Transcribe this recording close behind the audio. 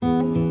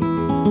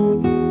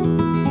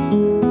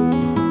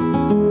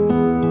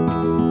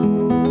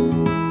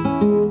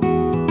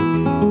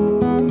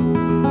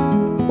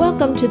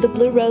to the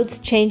Blue Roads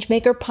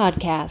Changemaker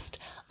podcast.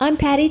 I'm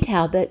Patty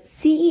Talbot,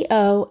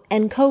 CEO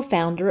and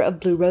co-founder of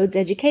Blue Roads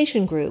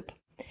Education Group.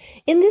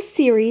 In this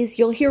series,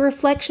 you'll hear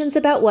reflections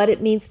about what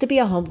it means to be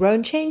a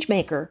homegrown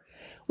changemaker.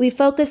 We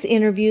focus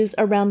interviews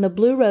around the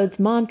Blue Roads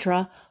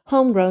mantra,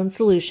 homegrown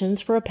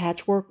solutions for a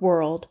patchwork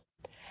world.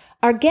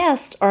 Our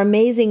guests are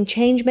amazing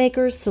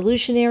changemakers,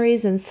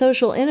 solutionaries, and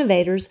social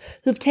innovators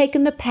who've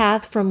taken the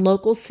path from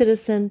local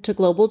citizen to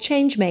global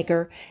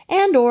changemaker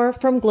and/or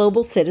from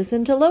global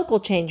citizen to local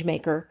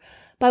changemaker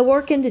by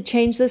working to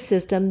change the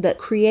system that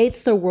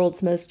creates the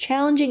world's most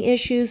challenging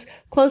issues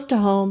close to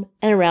home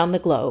and around the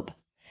globe.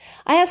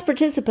 I asked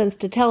participants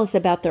to tell us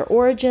about their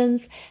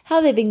origins,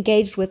 how they've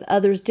engaged with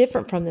others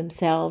different from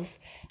themselves,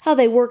 how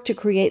they work to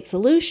create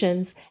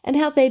solutions, and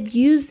how they've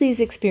used these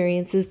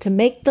experiences to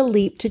make the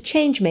leap to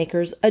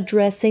changemakers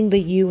addressing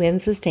the UN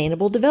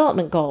Sustainable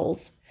Development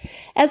Goals.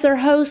 As their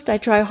host, I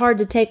try hard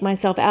to take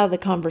myself out of the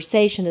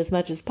conversation as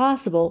much as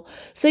possible,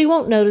 so you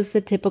won't notice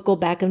the typical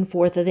back and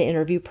forth of the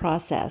interview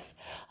process.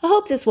 I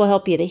hope this will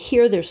help you to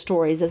hear their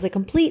stories as a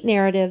complete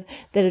narrative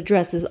that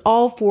addresses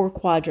all four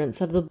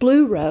quadrants of the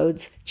Blue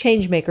Roads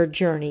Changemaker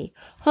journey,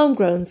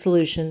 homegrown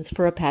solutions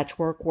for a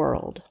patchwork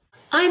world.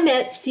 I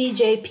met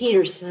CJ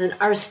Peterson,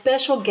 our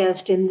special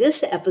guest in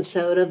this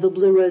episode of the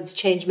Blue Roads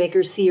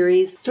Changemaker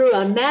series, through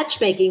a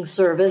matchmaking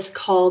service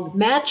called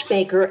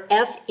Matchmaker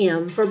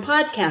FM for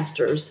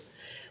podcasters.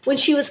 When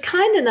she was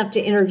kind enough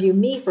to interview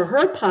me for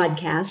her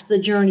podcast, The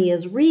Journey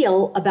is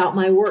Real, about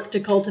my work to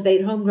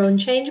cultivate homegrown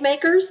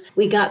changemakers,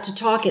 we got to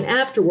talking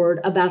afterward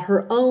about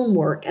her own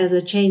work as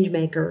a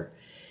changemaker.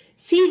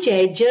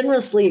 CJ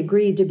generously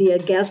agreed to be a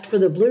guest for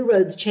the Blue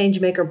Roads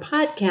Changemaker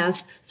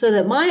podcast so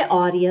that my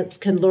audience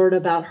can learn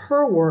about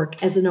her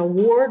work as an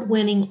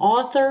award-winning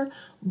author,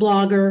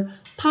 blogger,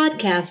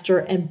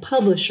 podcaster, and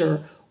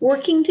publisher,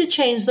 working to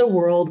change the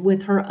world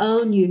with her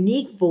own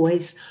unique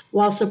voice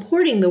while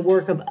supporting the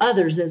work of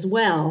others as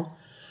well.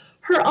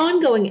 Her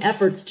ongoing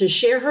efforts to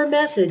share her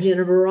message in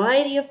a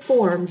variety of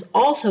forms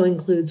also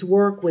includes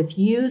work with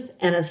youth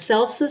and a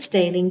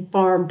self-sustaining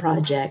farm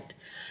project.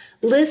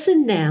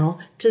 Listen now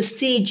to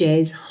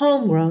CJ's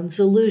homegrown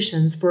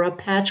solutions for a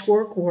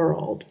patchwork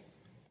world.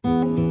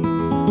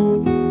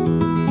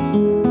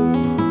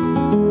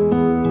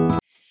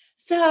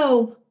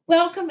 So,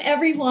 welcome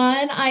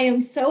everyone. I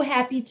am so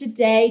happy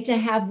today to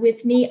have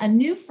with me a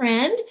new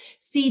friend,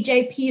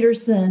 CJ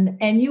Peterson,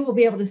 and you will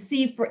be able to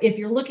see, if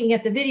you're looking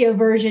at the video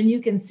version, you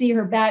can see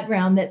her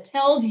background that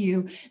tells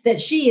you that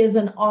she is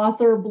an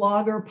author,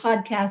 blogger,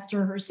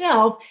 podcaster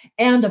herself,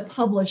 and a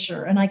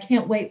publisher. And I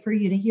can't wait for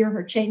you to hear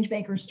her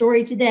changemaker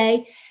story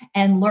today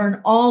and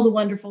learn all the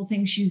wonderful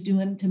things she's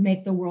doing to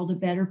make the world a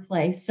better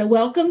place. So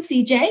welcome,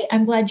 CJ.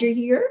 I'm glad you're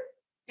here.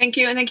 Thank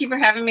you. And thank you for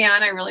having me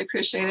on. I really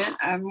appreciate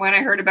it. When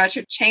I heard about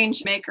your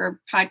Changemaker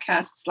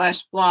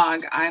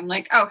podcast/blog, I'm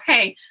like, oh,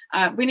 hey,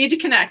 we need to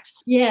connect.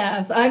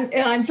 Yes,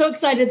 I'm so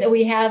excited that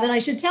we have. And I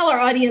should tell our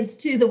audience,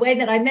 too, the way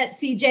that I met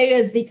CJ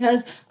is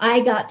because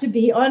I got to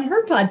be on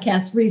her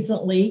podcast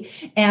recently.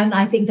 And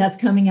I think that's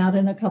coming out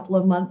in a couple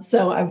of months.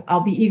 So I'll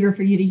be eager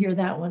for you to hear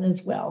that one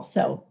as well.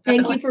 So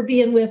thank you for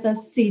being with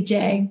us,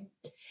 CJ.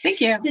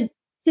 Thank you.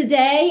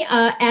 Today,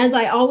 as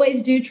I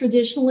always do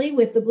traditionally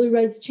with the Blue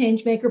Roads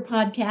Changemaker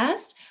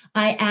podcast,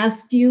 I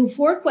asked you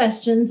 4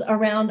 questions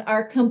around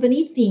our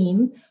company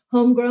theme,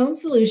 Homegrown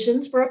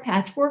Solutions for a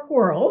Patchwork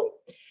World.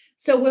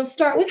 So we'll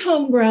start with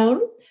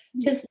homegrown,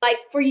 just like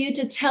for you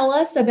to tell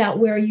us about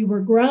where you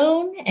were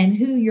grown and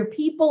who your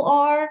people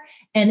are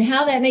and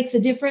how that makes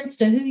a difference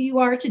to who you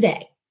are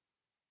today.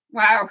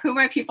 Wow, who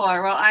my people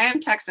are. Well, I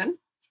am Texan.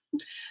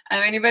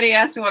 Anybody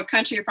asks me what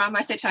country you're from,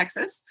 I say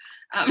Texas.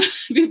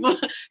 People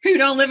who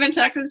don't live in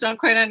Texas don't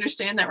quite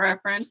understand that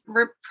reference.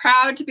 We're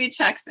proud to be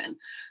Texan.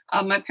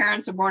 My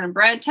parents are born and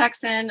bred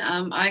Texan.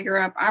 I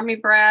grew up Army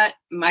brat.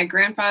 My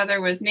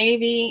grandfather was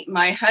Navy.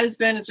 My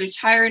husband is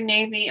retired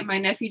Navy, and my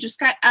nephew just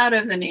got out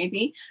of the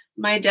Navy.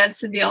 My dad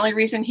said the only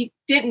reason he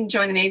didn't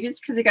join the Navy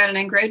is because he got an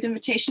engraved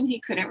invitation he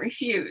couldn't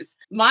refuse.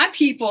 My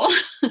people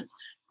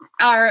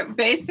are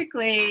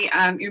basically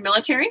your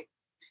military.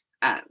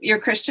 You're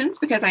Christians,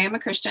 because I am a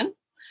Christian.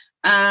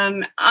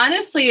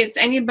 Honestly, it's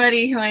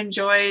anybody who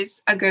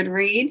enjoys a good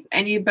read,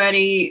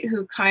 anybody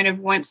who kind of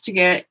wants to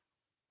get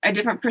a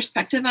different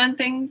perspective on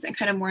things and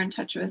kind of more in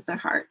touch with their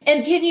heart.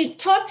 And can you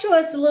talk to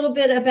us a little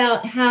bit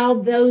about how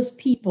those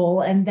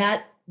people and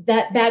that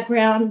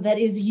background that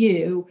is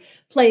you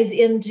plays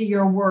into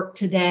your work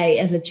today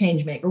as a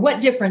changemaker?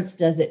 What difference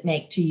does it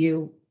make to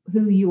you,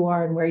 who you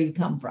are and where you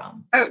come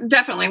from? Oh,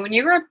 definitely. When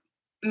you're a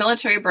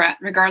military brat,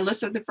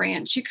 regardless of the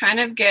branch, you kind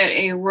of get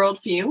a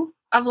worldview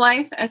of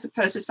life as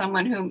opposed to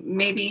someone who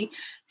maybe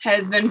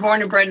has been born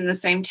and bred in the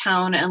same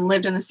town and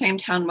lived in the same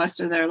town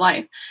most of their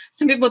life.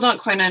 Some people don't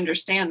quite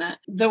understand that.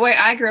 The way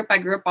I grew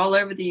up all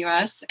over the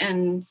US.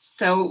 And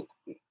so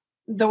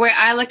the way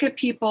I look at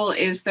people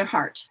is their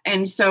heart.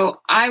 And so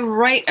I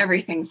write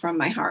everything from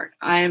my heart.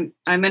 I'm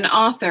an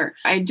author.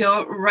 I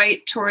don't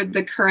write toward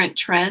the current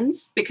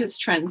trends because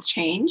trends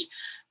change.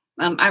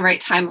 I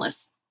write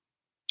timeless.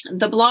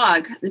 The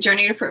blog, the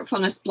Journey to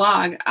Fruitfulness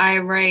blog, I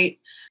write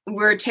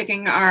we're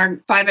taking our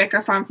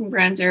 5-acre farm from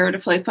ground zero to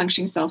fully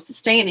functioning,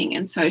 self-sustaining.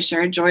 And so I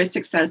share joys,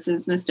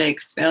 successes,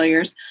 mistakes,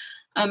 failures.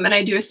 And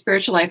I do a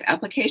spiritual life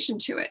application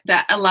to it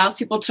that allows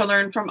people to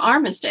learn from our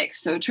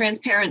mistakes. So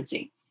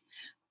transparency.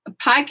 A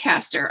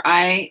podcaster.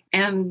 I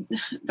am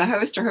the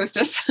host or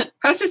hostess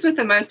with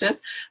the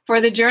mostest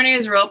for the Journey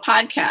is Real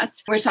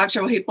podcast. We talk to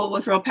real people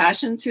with real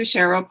passions who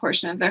share a real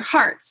portion of their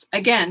hearts.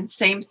 Again,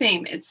 same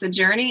theme. It's the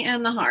journey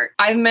and the heart.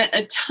 I've met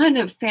a ton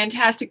of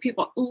fantastic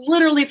people,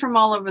 literally from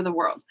all over the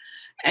world.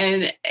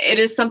 And it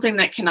is something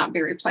that cannot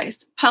be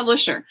replaced.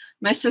 Publisher.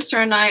 My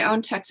sister and I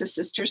own Texas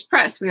Sisters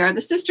Press. We are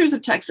the sisters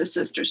of Texas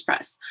Sisters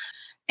Press.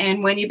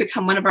 And when you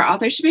become one of our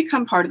authors, you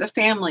become part of the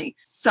family.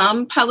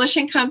 Some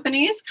publishing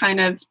companies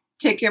kind of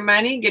take your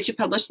money, get you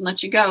published, and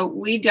let you go.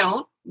 We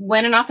don't.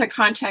 When an author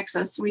contacts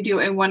us, we do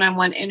a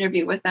one-on-one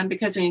interview with them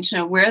because we need to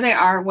know where they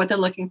are, what they're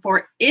looking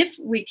for, if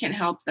we can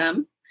help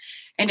them,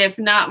 and if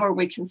not, where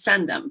we can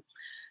send them.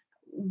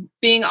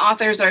 Being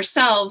authors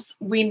ourselves,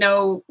 we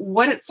know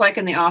what it's like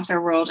in the author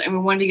world, and we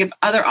want to give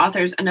other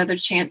authors another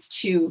chance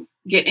to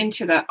get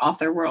into that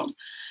author world.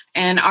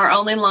 And our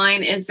only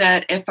line is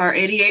that if our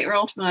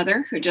 88-year-old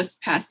mother, who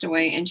just passed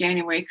away in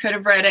January, could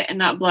have read it and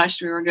not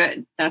blushed, we were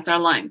good. That's our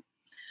line.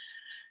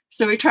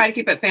 So we try to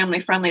keep it family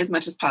friendly as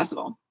much as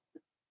possible.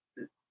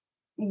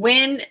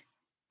 When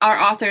our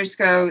authors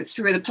go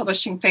through the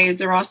publishing phase,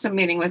 they're also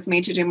meeting with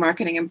me to do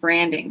marketing and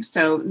branding.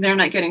 So they're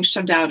not getting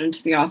shoved out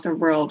into the author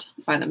world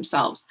by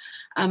themselves.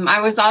 I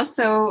was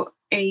also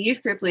a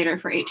youth group leader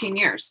for 18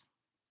 years.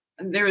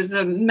 There was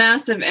a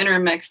massive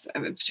intermix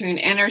between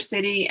inner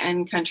city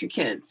and country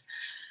kids.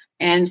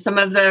 And some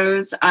of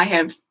those I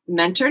have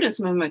mentored and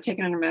some of them I've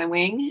taken under my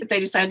wing. If they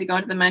decide to go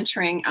into the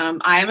mentoring,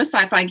 I am a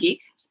sci-fi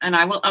geek and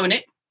I will own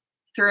it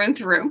through and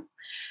through.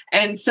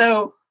 And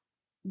so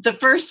the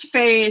first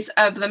phase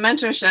of the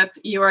mentorship,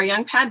 you are a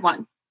young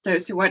Padawan.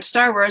 Those who watch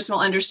Star Wars will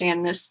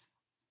understand this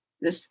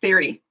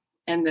theory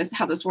and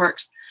how this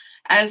works.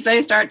 As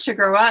they start to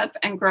grow up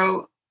and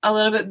grow a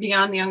little bit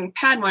beyond the young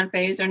Padawan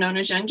phase, they're known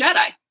as young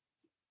Jedi.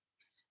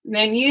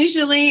 Then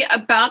usually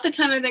about the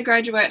time that they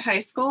graduate high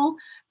school,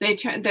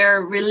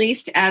 they're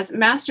released as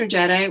Master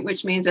Jedi,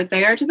 which means that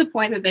they are to the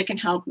point that they can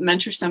help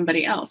mentor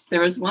somebody else.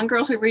 There was one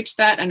girl who reached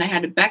that, and I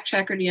had to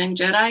backtrack her to young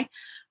Jedi,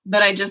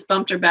 but I just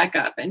bumped her back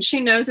up. And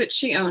she knows it,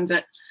 she owns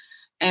it,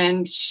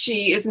 and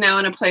she is now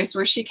in a place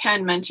where she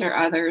can mentor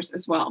others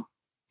as well.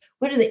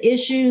 What are the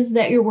issues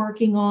that you're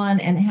working on,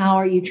 and how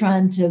are you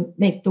trying to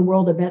make the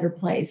world a better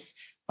place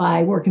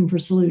by working for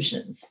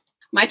solutions?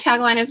 My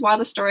tagline is, while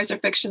the stories are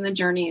fiction, the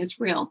journey is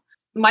real.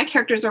 My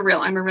characters are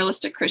real. I'm a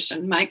realistic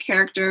Christian. My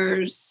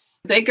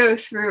characters, they go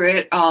through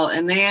it all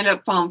and they end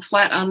up falling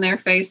flat on their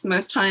face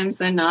most times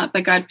than not,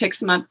 but God picks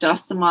them up,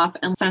 dusts them off,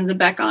 and sends them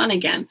back on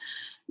again.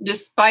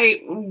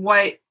 Despite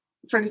what,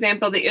 for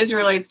example, the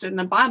Israelites did in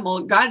the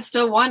Bible, God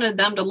still wanted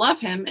them to love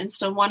him and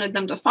still wanted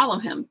them to follow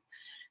him.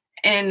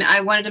 And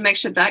I wanted to make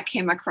sure that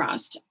came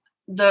across.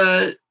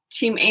 The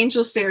Team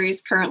Angel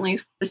series currently,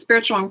 the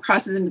spiritual one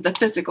crosses into the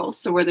physical.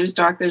 So where there's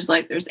dark, there's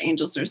light, there's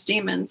angels, there's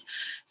demons.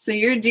 So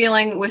you're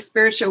dealing with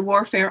spiritual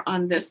warfare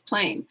on this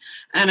plane.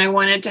 And I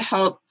wanted to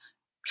help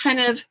kind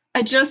of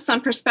adjust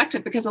some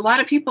perspective, because a lot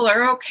of people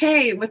are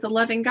okay with the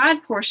loving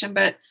God portion,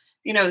 but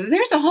you know,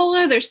 there's a whole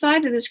other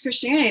side to this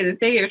Christianity that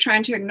they are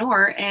trying to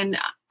ignore, and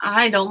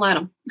I don't let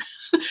them.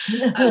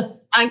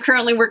 I'm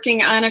currently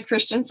working on a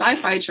Christian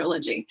sci-fi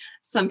trilogy.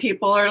 Some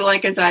people are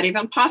like, is that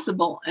even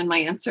possible? And my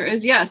answer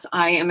is yes.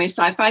 I am a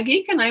sci-fi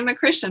geek and I'm a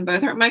Christian.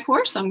 Both are at my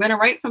core, so I'm going to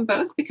write from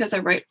both because I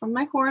write from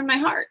my core and my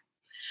heart.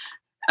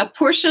 A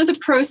portion of the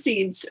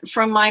proceeds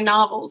from my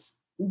novels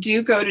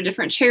do go to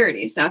different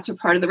charities. That's where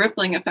part of the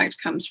rippling effect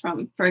comes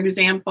from. For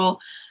example,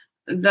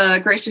 the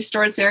Grace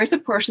Restored series, a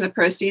portion of the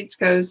proceeds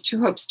goes to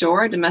Hope's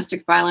Door, a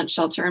domestic violence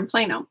shelter in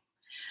Plano.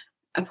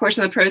 A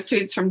portion of the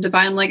proceeds from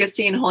Divine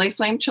Legacy and Holy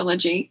Flame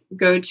trilogy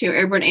go to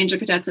Airborne Angel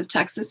Cadets of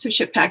Texas, who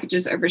ship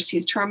packages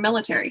overseas to our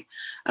military.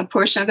 A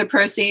portion of the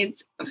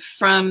proceeds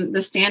from the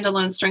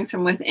standalone Strength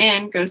from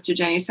Within goes to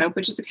Jenny's Hope,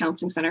 which is a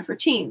counseling center for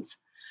teens.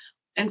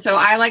 And so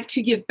I like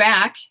to give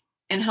back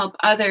and help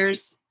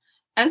others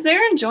as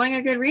they're enjoying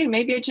a good read,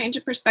 maybe a change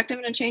of perspective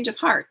and a change of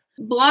heart.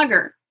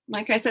 Blogger.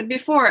 Like I said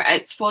before,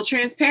 it's full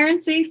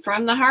transparency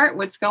from the heart.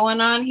 What's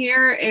going on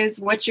here is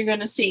what you're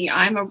going to see.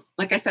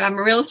 Like I said, I'm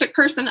a realistic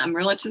person. I'm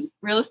a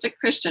realistic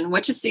Christian.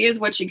 What you see is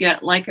what you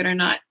get, like it or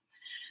not.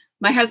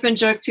 My husband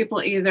jokes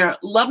people either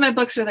love my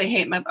books or they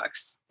hate my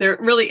books. There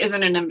really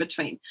isn't an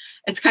in-between.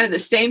 It's kind of the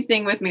same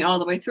thing with me all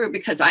the way through,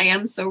 because I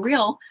am so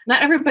real.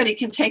 Not everybody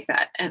can take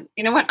that. And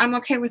you know what? I'm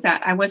okay with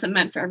that. I wasn't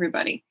meant for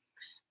everybody.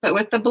 But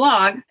with the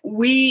blog,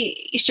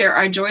 we share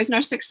our joys and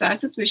our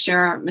successes. We share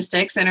our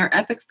mistakes and our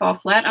epic fall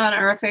flat on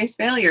our face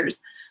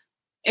failures.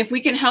 If we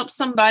can help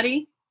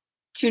somebody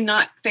to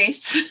not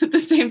face the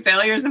same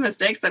failures and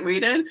mistakes that we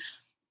did,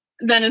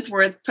 then it's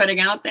worth putting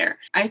out there.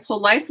 I pull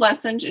life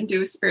lessons and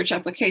do a spiritual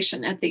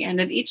application at the end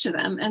of each of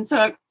them. And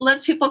so it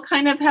lets people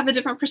kind of have a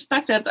different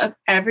perspective of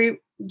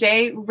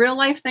everyday real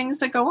life things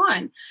that go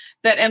on,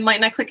 that it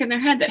might not click in their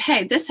head that,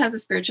 hey, this has a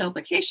spiritual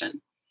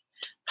application.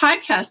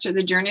 Podcaster,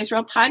 the Journey is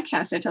Real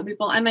podcast. I tell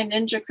people I'm a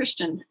ninja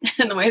Christian.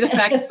 And the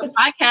fact that the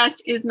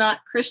podcast is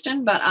not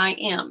Christian, but I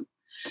am.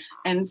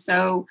 And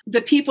so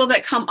the people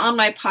that come on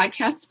my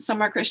podcast,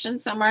 some are Christian,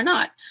 some are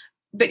not.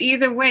 But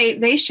either way,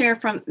 they share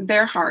from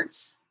their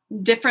hearts,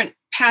 different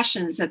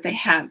passions that they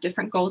have,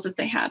 different goals that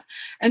they have.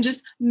 And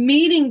just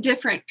meeting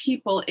different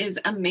people is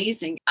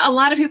amazing. A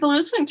lot of people are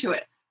listening to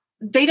it.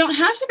 They don't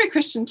have to be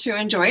Christian to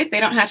enjoy it. They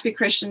don't have to be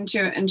Christian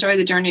to enjoy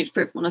the Journey to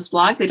Fruitfulness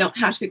blog. They don't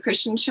have to be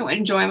Christian to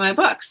enjoy my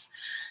books.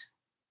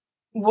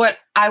 What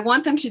I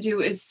want them to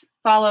do is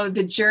follow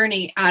the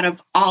journey out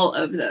of all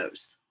of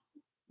those.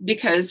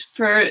 Because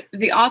for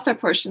the author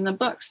portion, the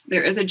books,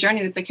 there is a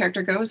journey that the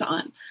character goes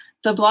on.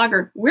 The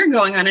blogger, we're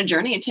going on a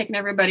journey and taking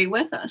everybody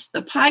with us.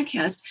 The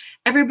podcast,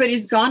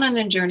 everybody's gone on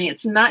a journey.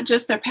 It's not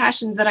just their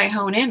passions that I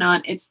hone in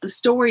on. It's the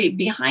story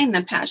behind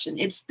the passion.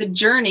 It's the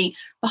journey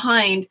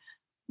behind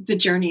the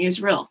journey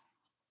is real.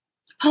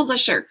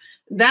 Publisher,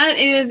 that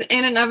is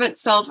in and of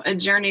itself a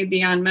journey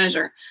beyond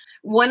measure.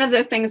 One of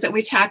the things that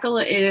we tackle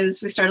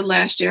is, we started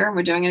last year and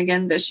we're doing it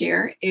again this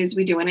year, is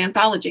we do an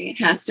anthology.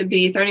 It has to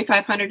be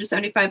 3,500 to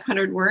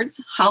 7,500 words,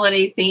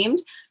 holiday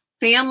themed,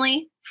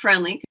 family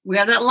friendly. We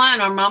have that line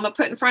our mama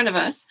put in front of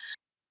us.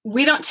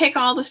 We don't take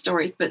all the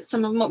stories, but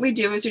some of them, what we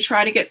do is we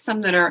try to get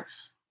some that are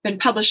been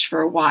published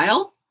for a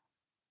while,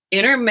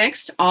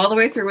 intermixed all the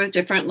way through with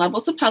different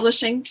levels of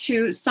publishing,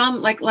 to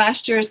some, like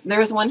last year's, there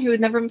was one who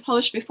had never been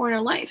published before in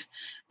her life.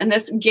 And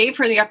this gave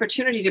her the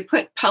opportunity to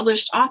put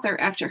published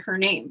author after her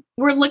name.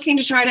 We're looking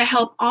to try to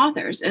help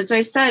authors. As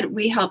I said,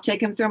 we help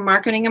take them through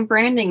marketing and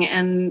branding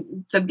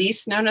and the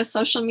beast known as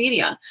social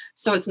media.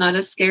 So it's not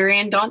as scary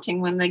and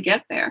daunting when they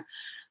get there.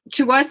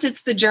 To us,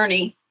 it's the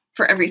journey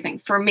for everything.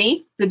 For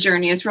me, the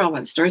journey is real.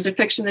 When stories are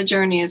fiction, the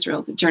journey is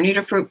real. The Journey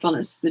to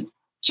Fruitfulness, the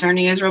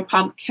Journey is Real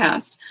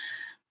podcast.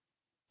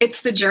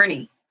 It's the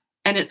journey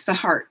and it's the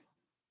heart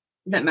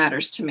that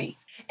matters to me.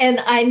 And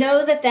I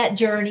know that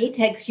journey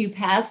takes you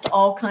past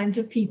all kinds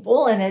of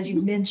people. And as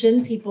you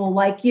mentioned, people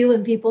like you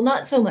and people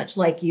not so much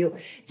like you.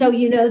 So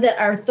you know that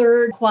our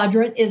third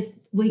quadrant is,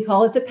 we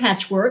call it the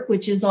patchwork,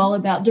 which is all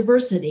about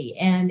diversity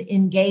and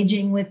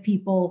engaging with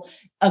people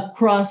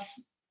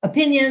across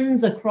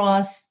opinions,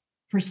 across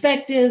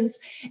perspectives,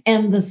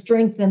 and the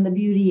strength and the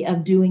beauty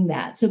of doing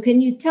that. So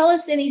can you tell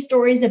us any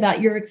stories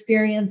about your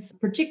experience,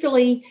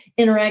 particularly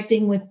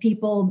interacting with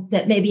people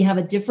that maybe have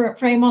a different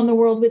frame on the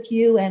world with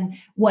you, and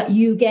what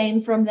you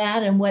gain from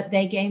that and what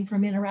they gain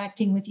from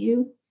interacting with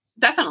you?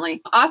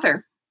 Definitely.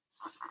 Author.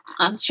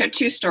 I'll share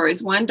two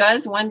stories. One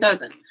does, one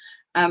doesn't.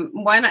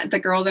 One, the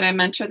girl that I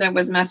mentored that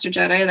was Master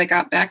Jedi that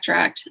got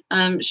backtracked,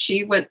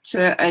 she went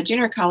to a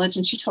junior college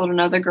and she told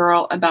another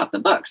girl about the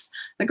books.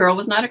 The girl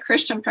was not a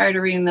Christian prior to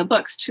reading the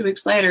books. 2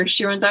 weeks later,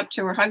 she runs up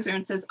to her, hugs her,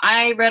 and says,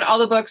 I read all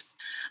the books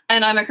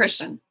and I'm a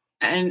Christian.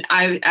 And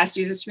I asked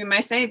Jesus to be my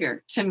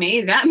savior. To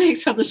me, that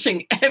makes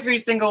publishing every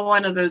single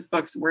one of those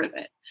books worth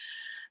it.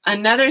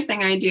 Another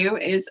thing I do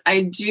is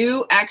I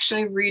do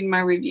actually read my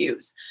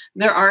reviews.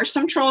 There are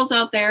some trolls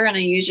out there, and I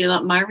usually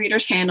let my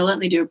readers handle it,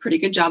 and they do a pretty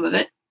good job of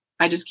it.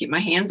 I just keep my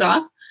hands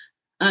off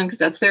because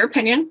that's their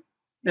opinion.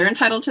 They're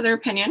entitled to their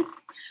opinion.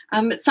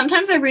 But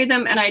sometimes I read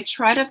them and I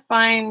try to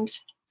find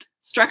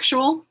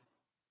structural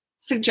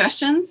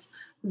suggestions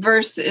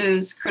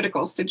versus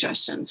critical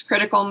suggestions.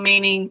 Critical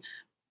meaning,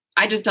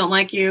 I just don't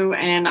like you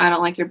and I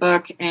don't like your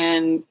book.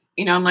 And,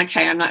 I'm like,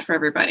 hey, I'm not for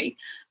everybody.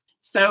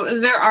 So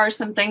there are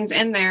some things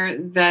in there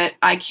that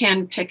I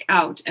can pick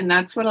out. And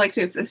that's what I like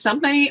to do. If there's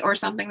somebody or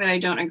something that I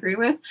don't agree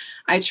with,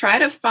 I try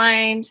to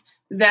find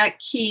that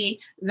key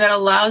that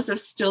allows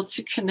us still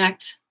to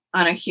connect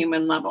on a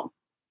human level.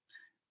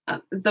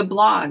 The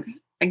blog,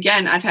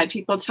 again, I've had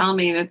people tell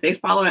me that they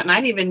follow it and I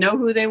didn't even know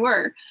who they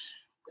were.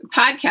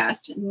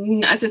 Podcast,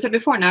 as I said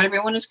before, not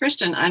everyone is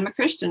Christian. I'm a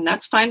Christian.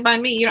 That's fine by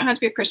me. You don't have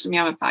to be a Christian to be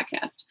on a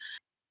podcast.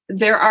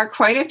 There are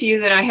quite a few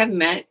that I have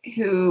met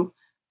who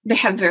they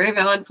have very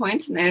valid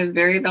points and they have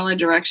very valid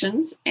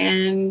directions.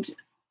 And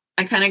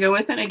I kind of go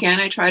with it. Again,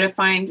 I try to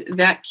find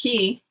that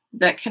key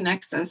that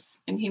connects us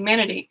in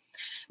humanity.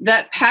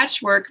 That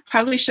patchwork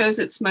probably shows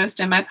its most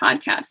in my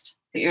podcast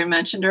that you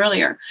mentioned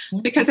earlier,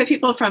 because of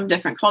people from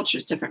different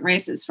cultures, different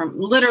races, from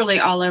literally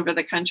all over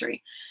the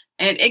country.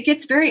 And it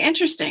gets very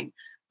interesting.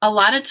 A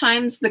lot of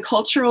times the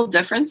cultural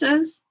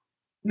differences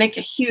make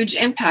a huge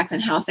impact on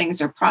how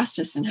things are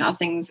processed and how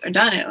things are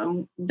done.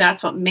 And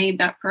that's what made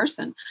that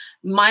person.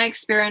 My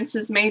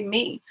experiences made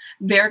me.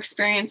 Their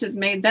experiences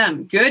made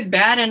them. Good,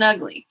 bad, and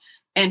ugly.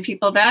 And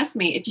people have asked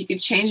me, if you could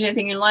change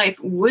anything in your life,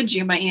 would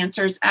you? My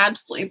answer is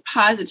absolutely,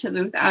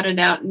 positively, without a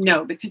doubt,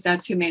 no, because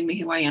that's who made me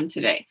who I am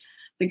today.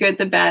 The good,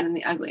 the bad, and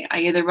the ugly.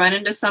 I either run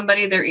into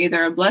somebody, they're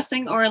either a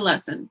blessing or a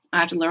lesson. I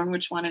have to learn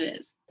which one it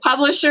is.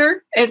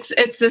 Publisher, it's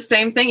the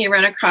same thing. You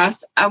run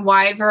across a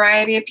wide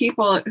variety of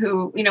people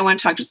who, want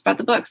to talk to us about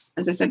the books.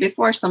 As I said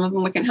before, some of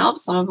them we can help,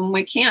 some of them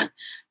we can't.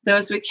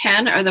 Those we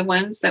can are the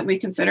ones that we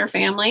consider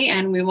family,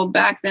 and we will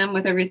back them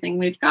with everything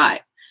we've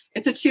got.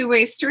 It's a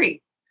two-way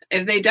street.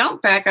 If they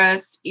don't back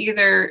us,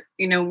 either,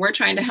 we're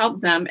trying to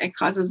help them, it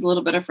causes a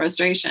little bit of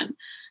frustration.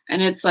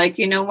 And it's like,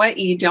 you know what?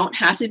 You don't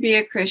have to be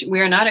a Christian. We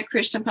are not a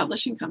Christian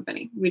publishing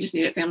company. We just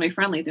need it family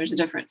friendly. There's a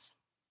difference.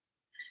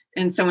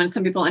 And so when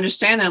some people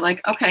understand, they're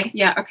like, okay,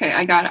 yeah, okay,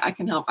 I got it. I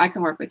can help. I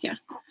can work with you.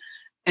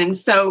 And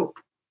so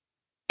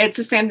it's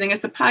the same thing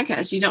as the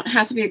podcast. You don't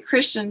have to be a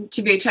Christian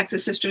to be a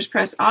Texas Sisters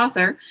Press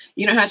author.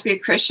 You don't have to be a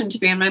Christian to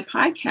be on my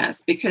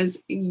podcast,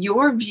 because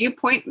your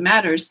viewpoint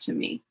matters to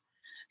me.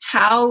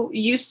 How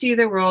you see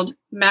the world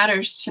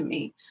matters to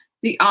me.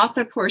 The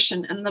author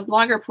portion and the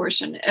blogger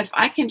portion, if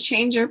I can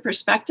change your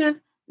perspective,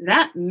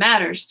 that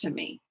matters to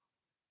me.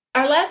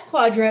 Our last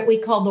quadrant we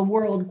call the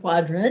world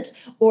quadrant,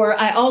 or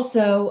I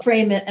also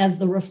frame it as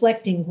the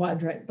reflecting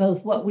quadrant,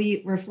 both what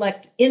we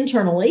reflect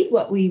internally,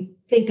 what we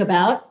think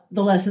about,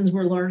 the lessons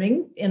we're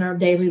learning in our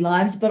daily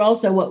lives, but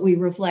also what we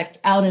reflect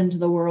out into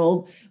the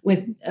world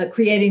with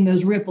creating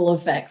those ripple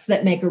effects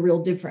that make a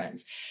real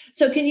difference.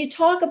 So can you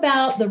talk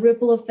about the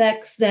ripple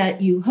effects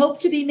that you hope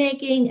to be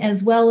making,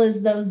 as well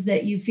as those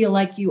that you feel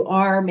like you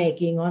are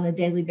making on a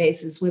daily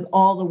basis with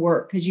all the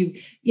work? Because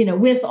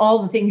with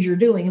all the things you're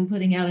doing and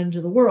putting out into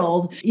the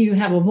world, you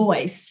have a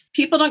voice.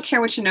 People don't care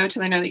what you know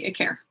till they know that you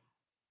care.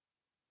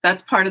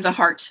 That's part of the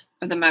heart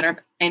of the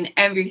matter in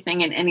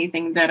everything and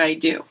anything that I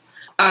do.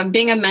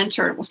 Being a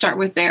mentor, we'll start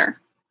with there.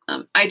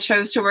 I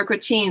chose to work with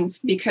teens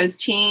because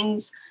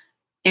teens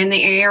in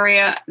the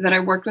area that I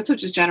worked with,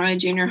 which is generally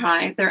junior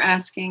high, they're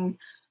asking,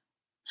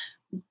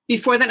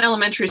 before that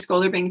elementary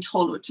school, they're being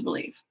told what to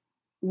believe.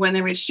 When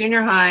they reach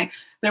junior high,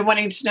 they're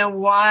wanting to know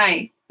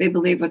why they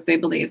believe what they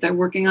believe. They're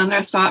working on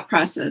their thought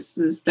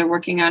processes. They're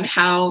working on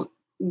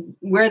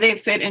where they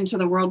fit into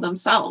the world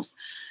themselves.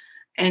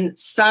 And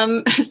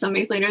some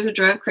youth leaders are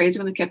drove crazy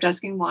when they kept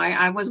asking why.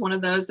 I was one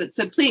of those that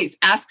said, please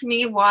ask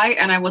me why,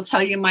 and I will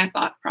tell you my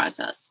thought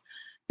process,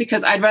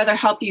 because I'd rather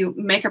help you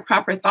make a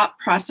proper thought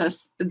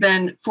process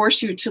than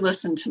force you to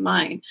listen to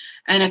mine.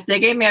 And if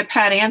they gave me a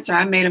pat answer,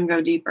 I made them go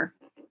deeper.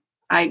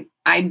 I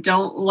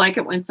don't like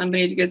it when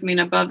somebody gives me an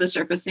above the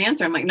surface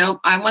answer. I'm like, nope,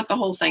 I want the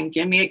whole thing.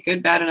 Give me it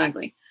good, bad, and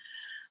ugly.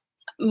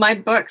 My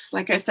books,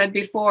 like I said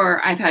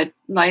before, I've had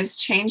lives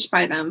changed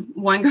by them.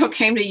 One girl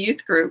came to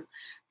youth group,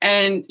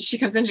 and she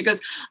comes in, she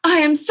goes, I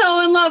am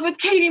so in love with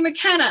Katie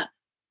McKenna.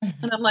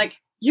 And I'm like,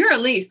 you're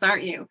Elise,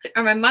 aren't you?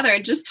 And my mother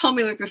had just told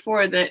me like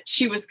before that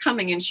she was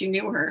coming and she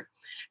knew her.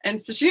 And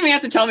so she didn't even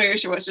have to tell me who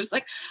she was. She's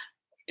like,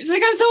 I'm so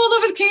in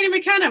love with Katie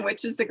McKenna,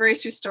 which is the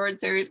Grace Restored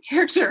series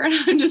character. And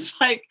I'm just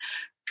like,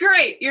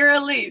 great, you're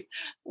Elise.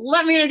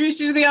 Let me introduce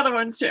you to the other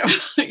ones too.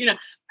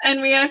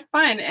 And we had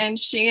fun. And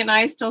she and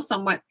I still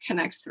somewhat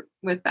connect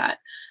with that.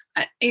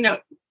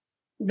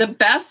 The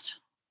best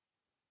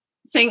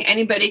thing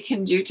anybody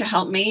can do to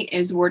help me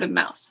is word of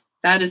mouth.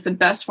 That is the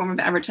best form of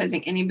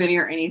advertising anybody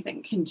or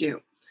anything can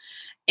do.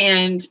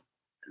 And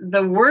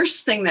the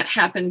worst thing that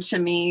happened to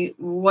me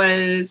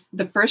was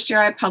the first year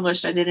I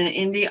published, I did an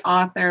indie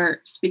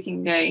author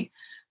speaking day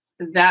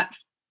that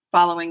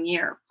following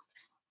year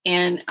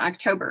in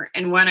October.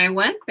 And when I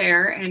went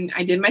there and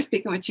I did my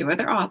speaking with two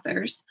other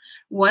authors,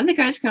 one of the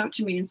guys came up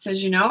to me and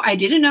says, I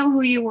didn't know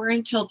who you were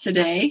until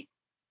today,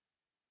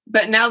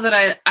 but now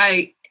that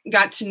I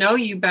got to know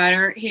you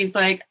better, he's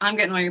like, I'm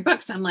getting all your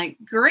books. I'm like,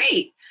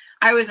 great.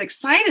 I was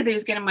excited that he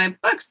was getting my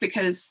books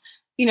because,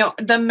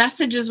 the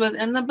messages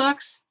within the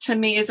books to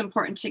me is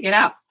important to get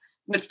out.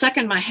 What stuck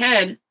in my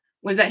head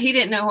was that he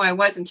didn't know who I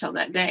was until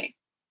that day.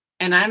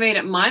 And I made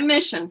it my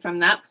mission from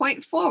that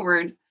point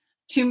forward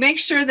to make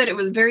sure that it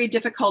was very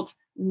difficult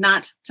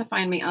not to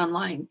find me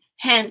online.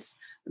 Hence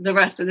the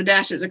rest of the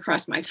dashes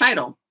across my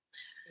title.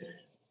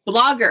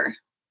 Blogger.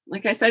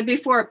 Like I said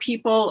before,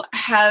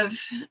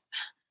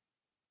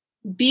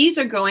 bees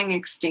are going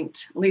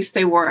extinct. At least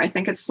they were. I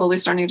think it's slowly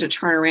starting to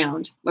turn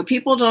around. What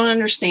people don't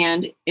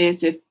understand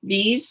is if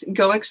bees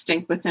go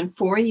extinct within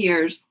 4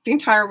 years, the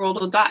entire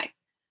world will die.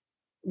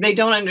 They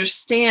don't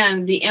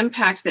understand the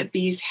impact that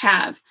bees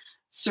have.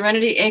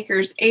 Serenity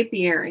Acres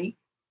Apiary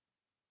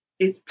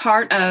is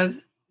part of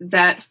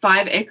that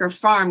 5-acre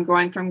farm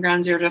going from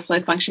ground zero to a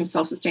fully functioning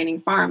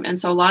self-sustaining farm. And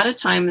so a lot of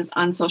times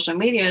on social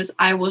medias,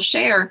 I will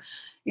share,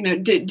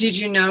 did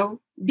you know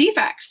bee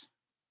facts?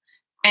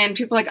 And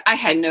people are like, I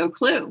had no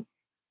clue.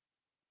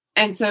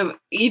 And so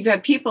you've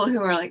got people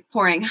who are like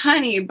pouring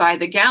honey by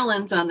the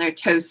gallons on their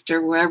toast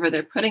or wherever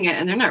they're putting it.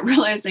 And they're not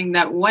realizing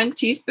that 1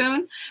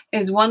 teaspoon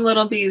is one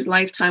little bee's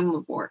lifetime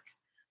of work.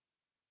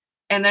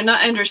 And they're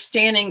not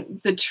understanding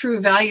the true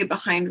value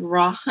behind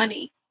raw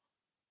honey.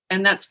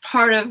 And that's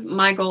part of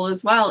my goal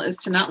as well, is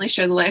to not only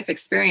share the life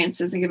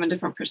experiences and give a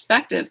different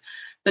perspective,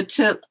 but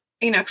to,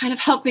 kind of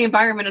help the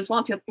environment as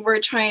well.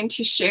 We're trying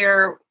to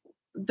share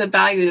the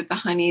value that the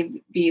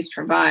honey bees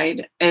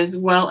provide, as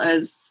well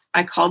as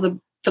I call the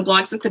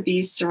Blogs with the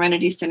Bees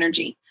Serenity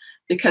Synergy,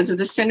 because of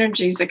the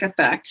synergistic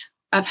effect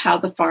of how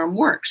the farm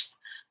works.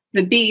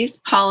 The bees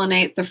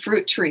pollinate the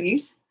fruit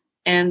trees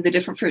and the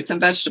different fruits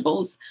and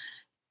vegetables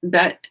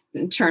that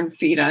in turn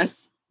feed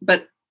us,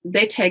 but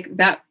they take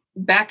that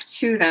back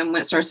to them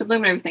when it starts to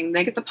bloom and everything.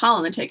 They get the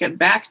pollen, they take it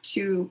back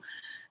to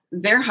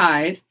their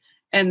hive,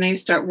 and they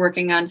start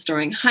working on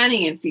storing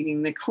honey and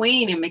feeding the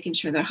queen and making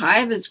sure their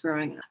hive is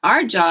growing.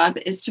 Our job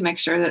is to make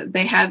sure that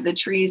they have the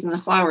trees and the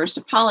flowers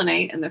to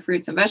pollinate and the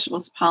fruits and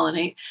vegetables to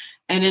pollinate.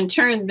 And in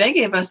turn, they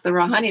give us the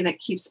raw honey that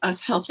keeps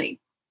us healthy.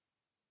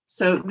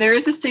 So there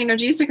is a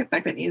synergistic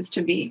effect that needs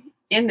to be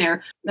in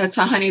there. That's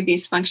how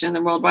honeybees function in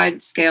the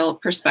worldwide scale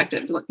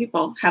perspective, to let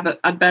people have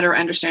a better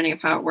understanding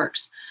of how it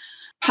works.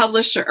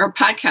 Publisher or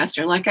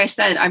podcaster, like I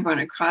said, I've run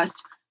across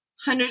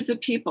hundreds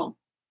of people,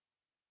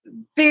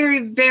 very,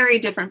 very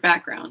different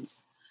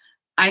backgrounds.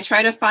 I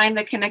try to find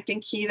the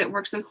connecting key that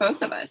works with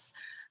both of us.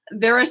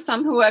 There are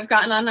some who I've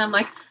gotten on, and I'm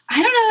like,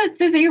 I don't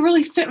know that they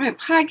really fit my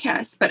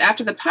podcast. But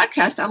after the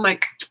podcast, I'm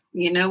like,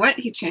 you know what?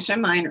 He changed my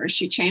mind, or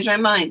she changed my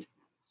mind.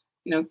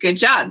 Good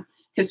job.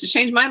 Because to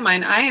change my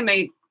mind, I am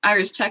a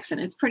Irish Texan.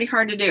 It's pretty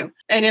hard to do.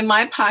 And in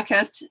my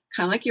podcast,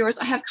 kind of like yours,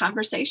 I have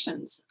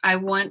conversations. I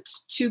want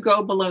to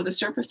go below the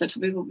surface. I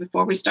tell people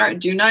before we start,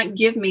 do not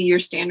give me your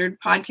standard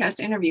podcast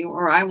interview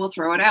or I will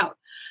throw it out.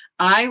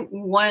 I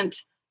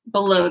want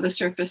below the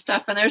surface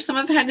stuff. And there's some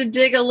I've had to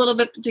dig a little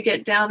bit to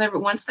get down there.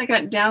 But once they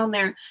got down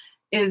there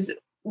is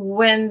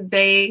when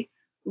they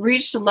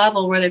reached a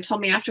level where they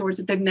told me afterwards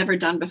that they've never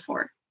done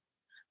before.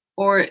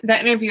 Or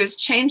that interview has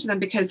changed them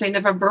because they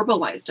never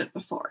verbalized it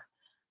before.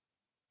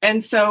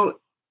 And so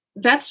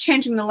that's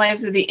changing the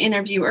lives of the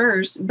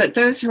interviewers, but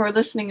those who are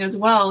listening as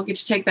well get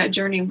to take that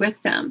journey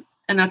with them.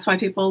 And that's why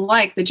people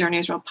like the Journey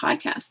is Real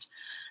podcast.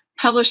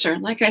 Publisher,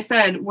 like I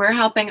said, we're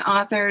helping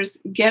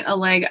authors get a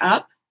leg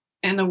up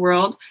in the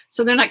world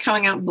so they're not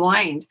coming out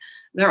blind.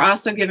 They're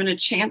also given a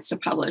chance to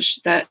publish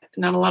that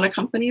not a lot of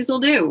companies will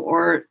do,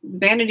 or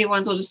vanity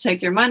ones will just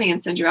take your money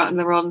and send you out in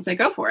the world and say,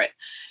 go for it.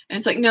 And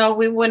it's like, no,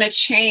 we want to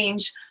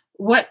change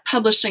what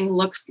publishing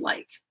looks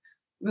like.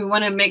 We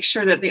want to make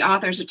sure that the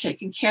authors are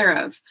taken care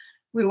of.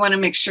 We want to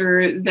make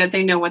sure that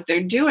they know what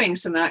they're doing,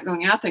 so they're not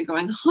going out there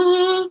going,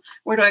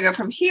 where do I go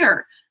from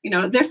here?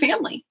 They're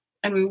family,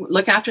 and we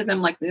look after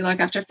them like we look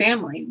after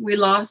family. We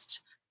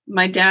lost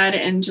my dad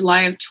in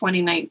July of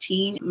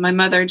 2019, my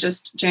mother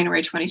just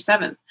January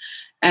 27th.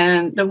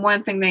 And the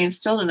one thing they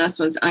instilled in us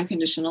was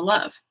unconditional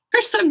love.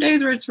 There's some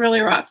days where it's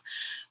really rough.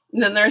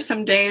 And then there are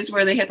some days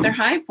where they hit their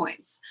high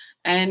points.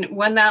 And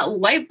when that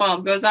light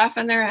bulb goes off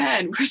in their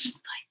head, we're just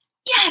like,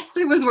 yes,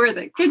 it was worth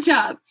it. Good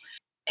job.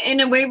 In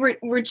a way,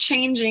 we're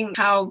changing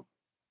how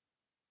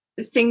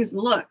things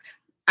look.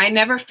 I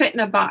never fit in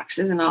a box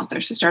as an author.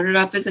 So started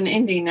off as an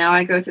indie. Now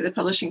I go through the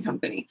publishing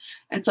company.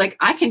 It's like,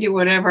 I can do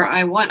whatever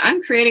I want.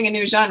 I'm creating a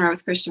new genre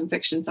with Christian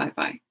fiction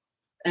sci-fi.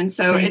 And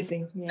so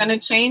Amazing. It's going to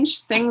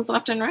change things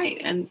left and right.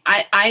 And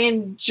I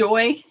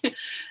enjoy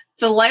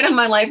the light of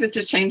my life is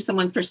to change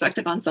someone's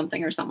perspective on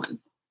something or someone.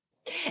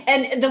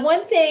 And the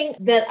one thing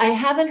that I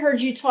haven't heard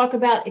you talk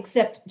about,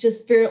 except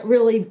just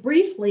really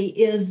briefly,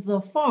 is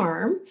the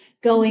farm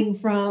going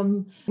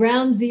from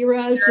ground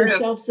zero to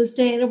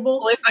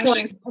self-sustainable. So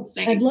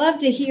I'd love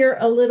to hear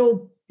a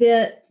little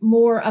bit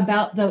more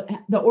about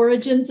the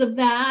origins of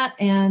that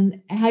and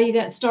how you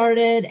got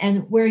started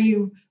and where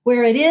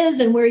it is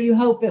and where you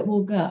hope it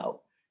will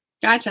go.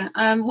 Gotcha.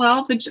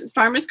 Well, the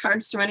farm is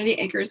called Serenity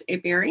Acres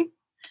Apiary.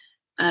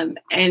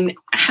 And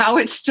how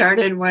it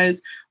started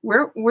was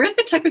we're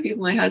the type of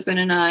people, my husband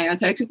and I are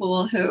the type of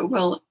people who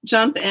will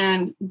jump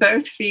in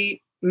both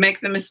feet,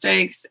 make the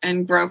mistakes,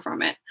 and grow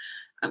from it.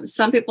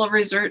 Some people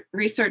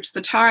research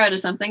the tar out of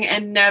something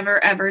and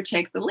never, ever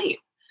take the leap.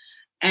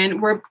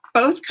 And we're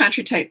both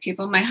country type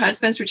people. My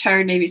husband's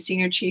retired Navy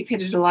senior chief. He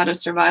did a lot of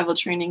survival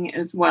training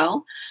as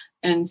well.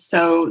 And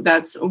so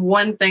that's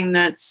one thing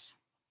that's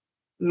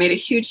made a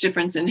huge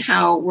difference in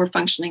how we're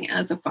functioning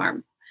as a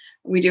farm.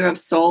 We do have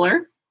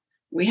solar.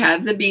 We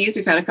have the bees.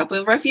 We've had a couple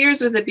of rough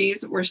years with the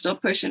bees, but we're still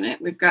pushing it.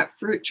 We've got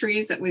fruit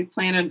trees that we've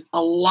planted,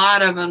 a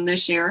lot of them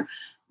this year,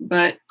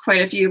 but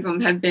quite a few of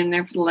them have been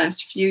there for the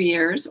last few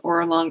years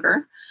or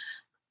longer.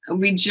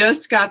 We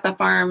just got the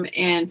farm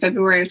in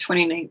February of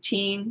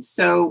 2019,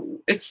 so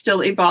it's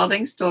still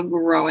evolving, still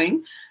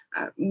growing.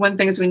 One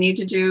thing we need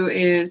to do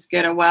is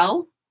get a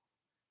well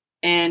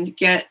and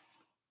get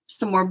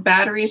some more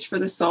batteries for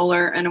the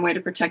solar and a way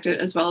to protect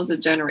it, as well as a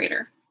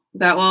generator.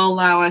 That will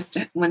allow us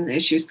to, when the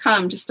issues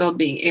come, to still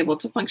be able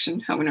to function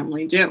how we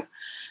normally do.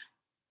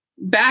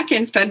 Back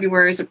in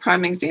February, as a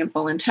prime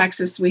example, in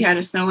Texas, we had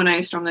a snow and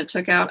ice storm that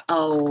took out a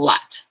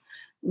lot.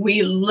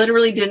 We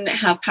literally didn't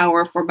have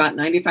power for about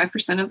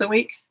 95% of the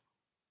week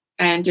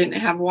and didn't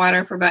have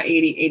water for about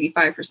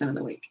 85% of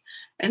the week.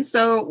 And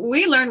so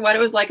we learned what it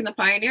was like in the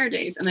pioneer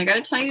days. And I got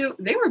to tell you,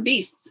 they were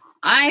beasts.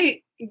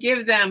 I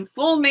give them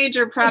full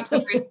major props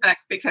of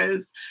respect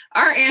because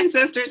our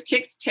ancestors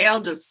kicked tail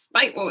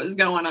despite what was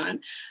going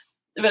on.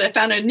 But I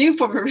found a new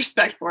form of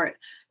respect for it.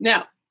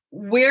 Now,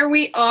 where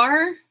we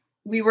are,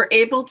 we were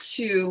able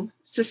to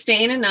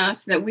sustain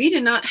enough that we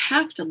did not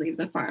have to leave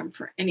the farm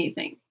for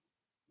anything.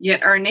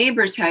 Yet our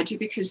neighbors had to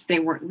because they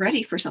weren't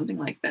ready for something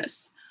like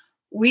this.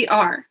 We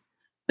are.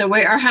 The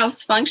way our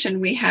house functioned,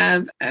 we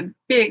have a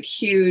big,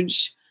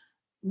 huge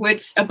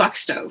a buck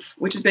stove,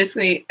 which is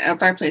basically a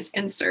fireplace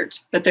insert,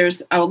 but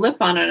there's a lip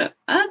on it.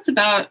 That's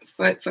about a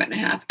foot and a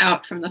half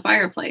out from the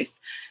fireplace.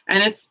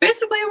 And it's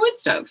basically a wood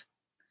stove.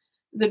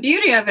 The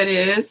beauty of it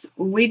is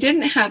we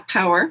didn't have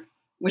power,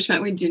 which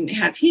meant we didn't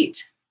have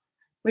heat,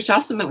 which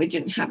also meant we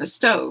didn't have a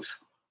stove,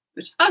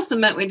 which also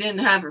meant we didn't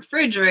have a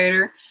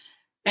refrigerator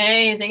and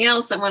anything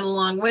else that went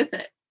along with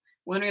it.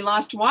 When we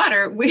lost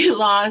water, we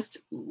lost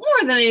more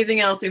than anything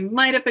else we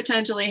might have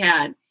potentially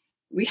had.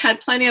 We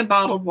had plenty of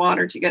bottled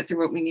water to get through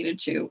what we needed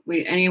to.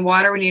 Any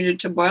water we needed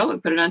to boil, we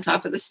put it on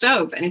top of the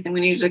stove. Anything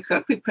we needed to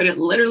cook, we put it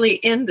literally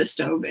in the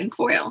stove in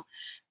foil.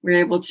 We were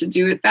able to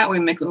do it that way.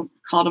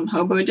 Called them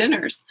hobo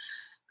dinners.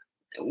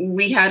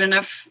 We had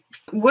enough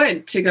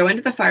wood to go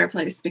into the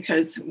fireplace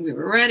because we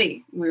were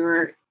ready. We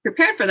were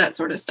prepared for that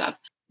sort of stuff.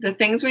 The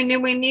things we knew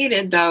we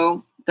needed,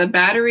 though, the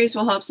batteries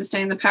will help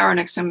sustain the power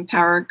next time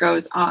power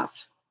goes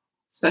off,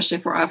 especially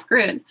if we're off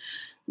grid.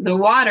 The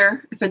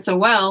water, if it's a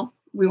well,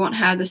 we won't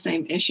have the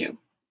same issue,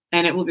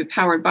 and it will be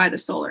powered by the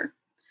solar.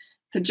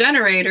 The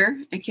generator,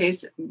 in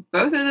case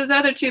both of those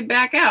other two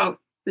back out,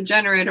 the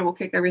generator will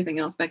kick everything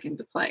else back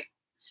into play.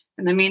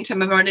 In the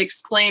meantime, I've already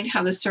explained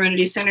how the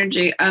Serenity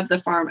synergy of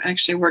the farm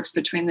actually works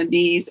between the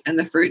bees and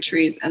the fruit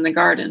trees and the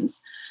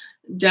gardens.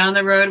 Down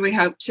the road, we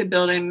hope to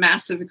build a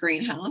massive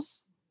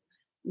greenhouse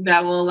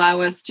that will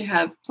allow us to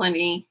have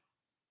plenty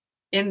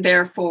in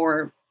there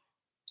for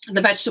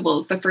the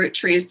vegetables, the fruit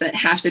trees that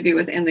have to be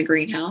within the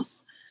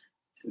greenhouse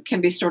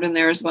can be stored in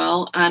there as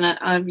well on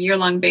a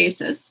year-long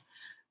basis.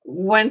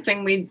 One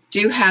thing we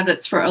do have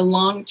that's for a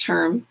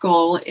long-term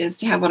goal is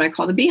to have what I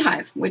call the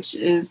beehive, which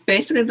is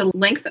basically the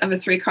length of a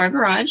 3-car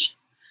garage,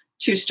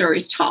 2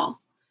 stories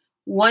tall.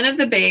 One of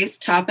the bays,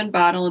 top and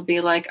bottom, will be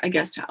like a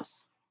guest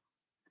house.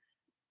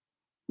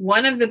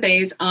 One of the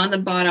bays on the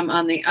bottom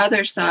on the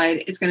other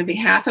side is going to be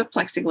half of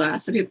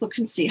plexiglass so people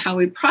can see how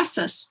we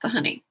process the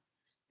honey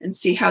and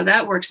see how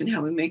that works and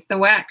how we make the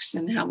wax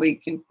and how we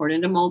can pour it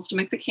into molds to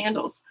make the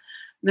candles.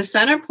 The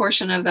center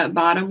portion of that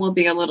bottom will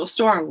be a little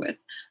store with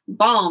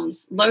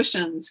balms,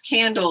 lotions,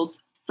 candles,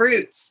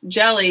 fruits,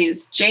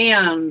 jellies,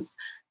 jams,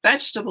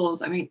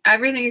 vegetables. I mean,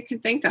 everything you can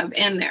think of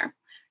in there.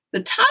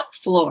 The top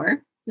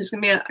floor, there's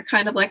going to be a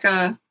kind of like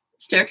a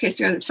staircase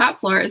here. The top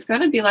floor is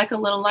going to be like a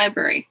little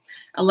library.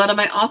 A lot of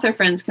my author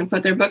friends can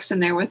put their books in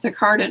there with their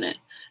card in it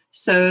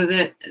so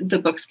that the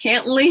books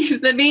can't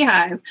leave the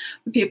beehive.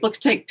 People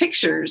can take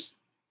pictures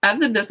of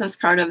the business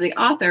card of the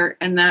author,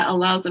 and that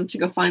allows them to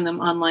go find them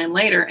online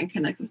later and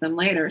connect with them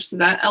later. So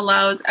that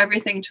allows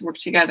everything to work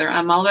together.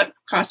 I'm all about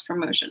cross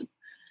promotion.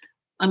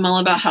 I'm all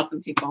about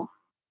helping people.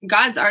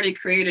 God's already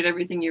created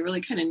everything you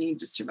really kind of need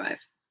to survive.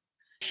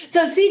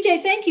 So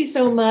CJ, thank you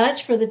so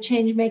much for the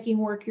change-making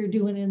work you're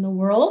doing in the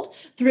world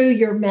through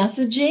your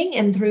messaging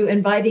and through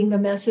inviting the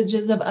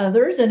messages of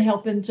others and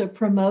helping to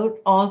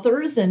promote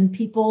authors and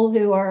people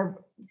who are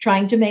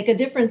trying to make a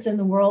difference in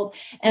the world,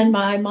 and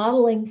by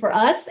modeling for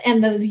us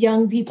and those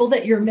young people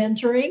that you're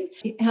mentoring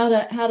how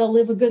to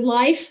live a good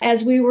life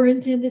as we were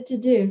intended to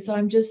do. So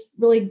I'm just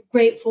really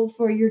grateful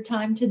for your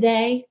time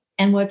today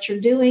and what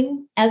you're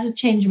doing as a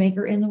change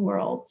maker in the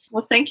world.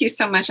 Well, thank you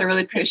so much. I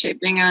really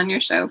appreciate being on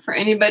your show. For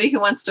anybody who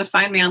wants to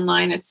find me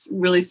online, it's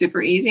really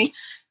super easy.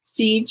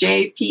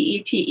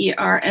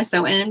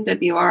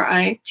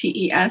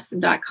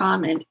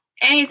 CJPETERSONWRITES.com, and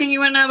anything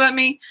you want to know about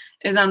me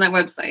is on that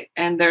website,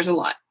 and there's a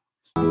lot.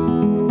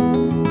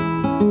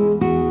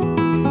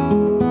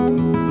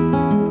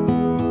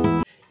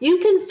 You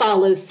can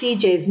follow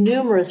CJ's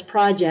numerous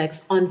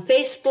projects on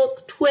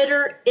Facebook,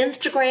 Twitter,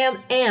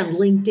 Instagram, and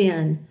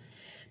LinkedIn.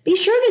 Be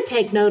sure to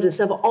take notice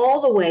of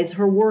all the ways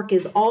her work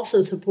is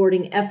also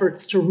supporting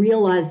efforts to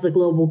realize the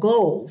global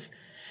goals.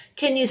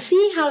 Can you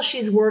see how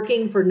she's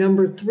working for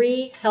number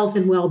 3, health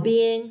and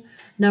well-being,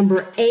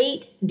 number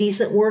 8,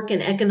 decent work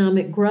and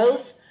economic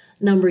growth,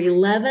 number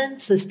 11,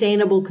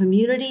 sustainable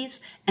communities,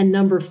 and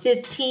number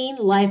 15,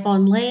 life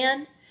on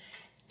land?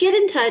 Get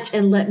in touch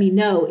and let me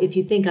know if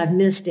you think I've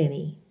missed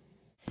any.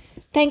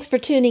 Thanks for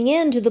tuning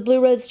in to the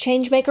Blue Roads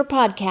Changemaker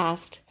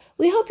podcast.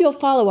 We hope you'll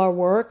follow our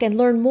work and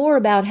learn more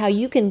about how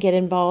you can get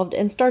involved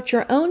and start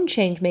your own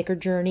changemaker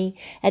journey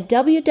at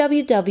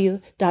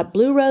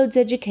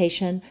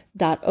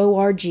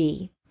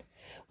www.blueroadseducation.org.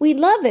 We'd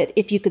love it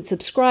if you could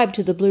subscribe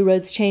to the Blue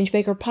Roads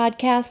Changemaker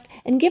podcast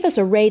and give us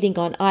a rating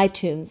on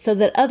iTunes so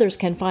that others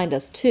can find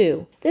us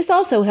too. This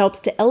also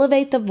helps to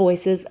elevate the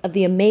voices of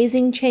the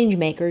amazing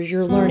changemakers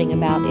you're learning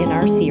about in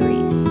our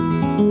series.